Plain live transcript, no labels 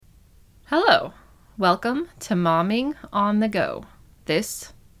Hello, welcome to Momming on the Go.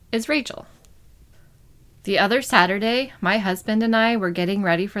 This is Rachel. The other Saturday, my husband and I were getting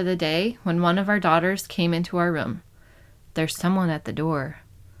ready for the day when one of our daughters came into our room. There's someone at the door.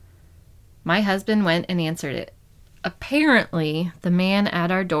 My husband went and answered it. Apparently, the man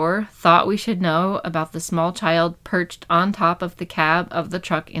at our door thought we should know about the small child perched on top of the cab of the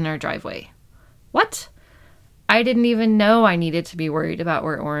truck in our driveway. What? I didn't even know I needed to be worried about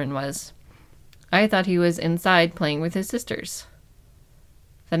where Oren was. I thought he was inside playing with his sisters.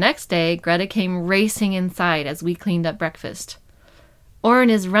 The next day, Greta came racing inside as we cleaned up breakfast. Oren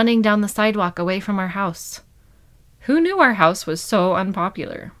is running down the sidewalk away from our house. Who knew our house was so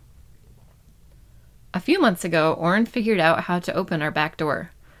unpopular? A few months ago, Oren figured out how to open our back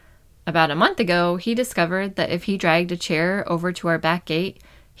door. About a month ago, he discovered that if he dragged a chair over to our back gate,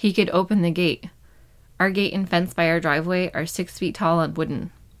 he could open the gate. Our gate and fence by our driveway are 6 feet tall and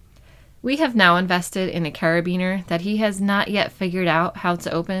wooden. We have now invested in a carabiner that he has not yet figured out how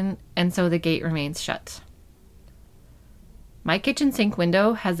to open, and so the gate remains shut. My kitchen sink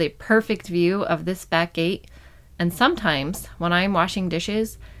window has a perfect view of this back gate, and sometimes, when I'm washing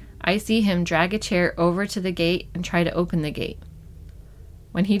dishes, I see him drag a chair over to the gate and try to open the gate.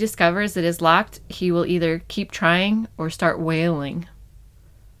 When he discovers it is locked, he will either keep trying or start wailing.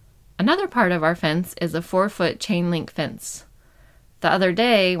 Another part of our fence is a 4-foot chain link fence. The other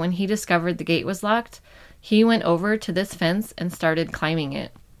day, when he discovered the gate was locked, he went over to this fence and started climbing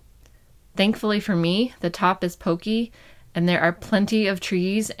it. Thankfully for me, the top is pokey, and there are plenty of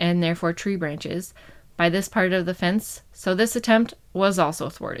trees and therefore tree branches by this part of the fence, so this attempt was also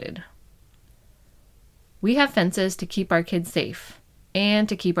thwarted. We have fences to keep our kids safe and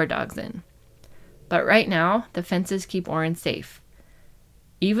to keep our dogs in. But right now, the fences keep Oren safe.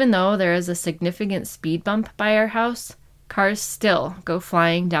 Even though there is a significant speed bump by our house, cars still go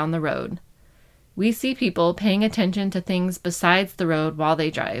flying down the road. We see people paying attention to things besides the road while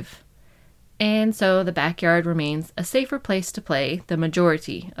they drive. And so the backyard remains a safer place to play the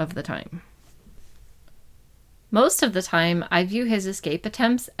majority of the time. Most of the time, I view his escape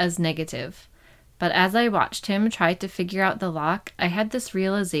attempts as negative. But as I watched him try to figure out the lock, I had this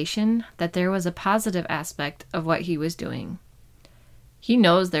realization that there was a positive aspect of what he was doing. He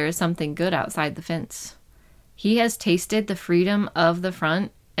knows there is something good outside the fence. He has tasted the freedom of the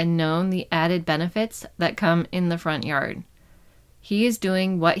front and known the added benefits that come in the front yard. He is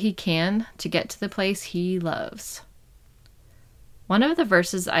doing what he can to get to the place he loves. One of the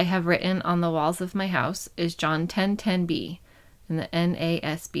verses I have written on the walls of my house is John 10:10b in the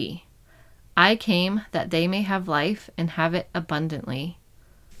NASB. I came that they may have life and have it abundantly.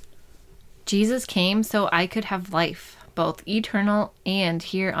 Jesus came so I could have life, both eternal and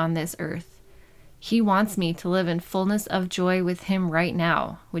here on this earth. He wants me to live in fullness of joy with him right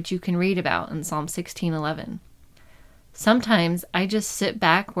now, which you can read about in Psalm 16:11. Sometimes I just sit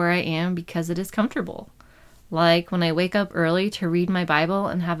back where I am because it is comfortable. Like when I wake up early to read my Bible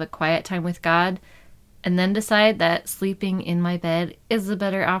and have a quiet time with God, and then decide that sleeping in my bed is a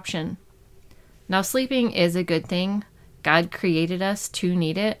better option. Now, sleeping is a good thing. God created us to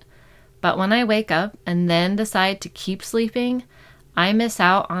need it. But when I wake up and then decide to keep sleeping, I miss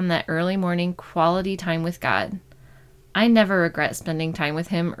out on that early morning quality time with God. I never regret spending time with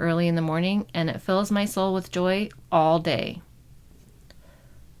him early in the morning, and it fills my soul with joy all day.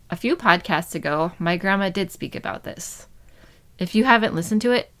 A few podcasts ago, my grandma did speak about this. If you haven't listened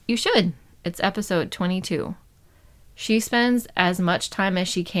to it, you should. It's episode 22. She spends as much time as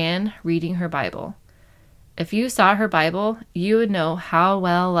she can reading her Bible. If you saw her Bible, you would know how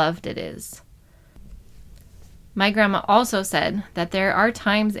well loved it is. My grandma also said that there are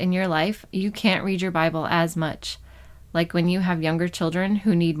times in your life you can't read your Bible as much, like when you have younger children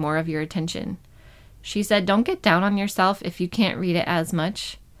who need more of your attention. She said, don't get down on yourself if you can't read it as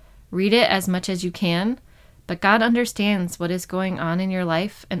much. Read it as much as you can, but God understands what is going on in your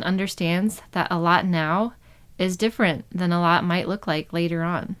life and understands that a lot now is different than a lot might look like later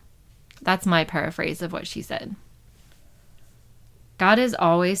on. That's my paraphrase of what she said. God is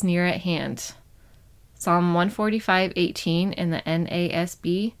always near at hand. Psalm 145:18 in the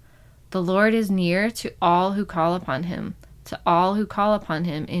NASB, the Lord is near to all who call upon him, to all who call upon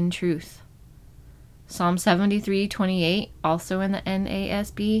him in truth. Psalm 73:28, also in the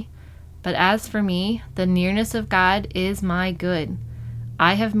NASB, but as for me, the nearness of God is my good.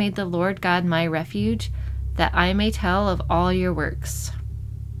 I have made the Lord God my refuge, that I may tell of all your works.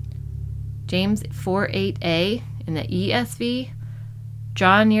 James 4:8a in the ESV,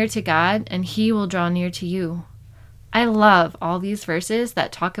 draw near to God, and he will draw near to you. I love all these verses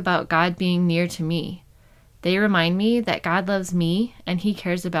that talk about God being near to me. They remind me that God loves me and he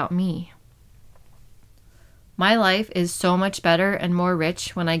cares about me. My life is so much better and more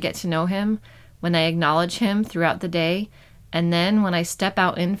rich when I get to know Him, when I acknowledge Him throughout the day, and then when I step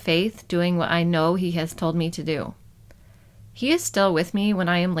out in faith doing what I know He has told me to do. He is still with me when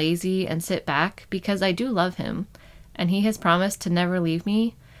I am lazy and sit back because I do love Him, and He has promised to never leave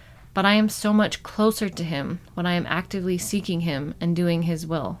me, but I am so much closer to Him when I am actively seeking Him and doing His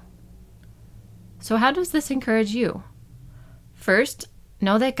will. So how does this encourage you? First,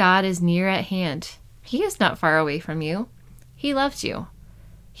 know that God is near at hand. He is not far away from you. He loves you.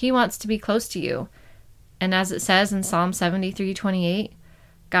 He wants to be close to you. And as it says in Psalm 73:28,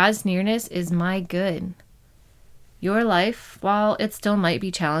 God's nearness is my good. Your life, while it still might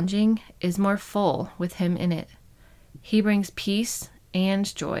be challenging, is more full with Him in it. He brings peace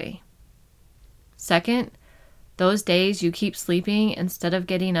and joy. Second, those days you keep sleeping instead of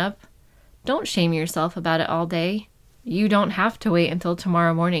getting up, don't shame yourself about it all day. You don't have to wait until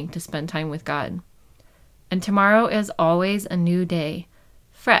tomorrow morning to spend time with God. And tomorrow is always a new day,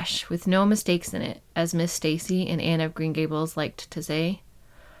 fresh, with no mistakes in it, as Miss Stacy and Anne of Green Gables liked to say.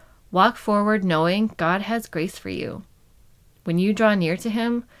 Walk forward knowing God has grace for you. When you draw near to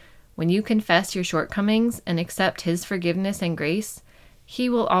Him, when you confess your shortcomings and accept His forgiveness and grace, He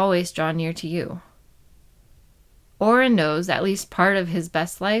will always draw near to you. Oren knows at least part of his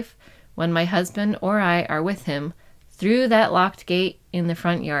best life when my husband or I are with him through that locked gate in the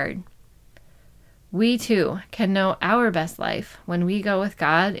front yard. We too can know our best life when we go with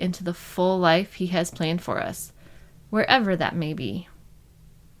God into the full life He has planned for us, wherever that may be.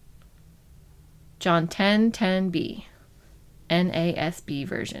 John 10:10b, NASB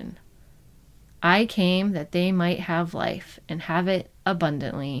version. I came that they might have life and have it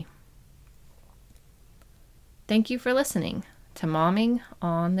abundantly. Thank you for listening to Momming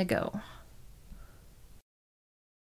on the Go.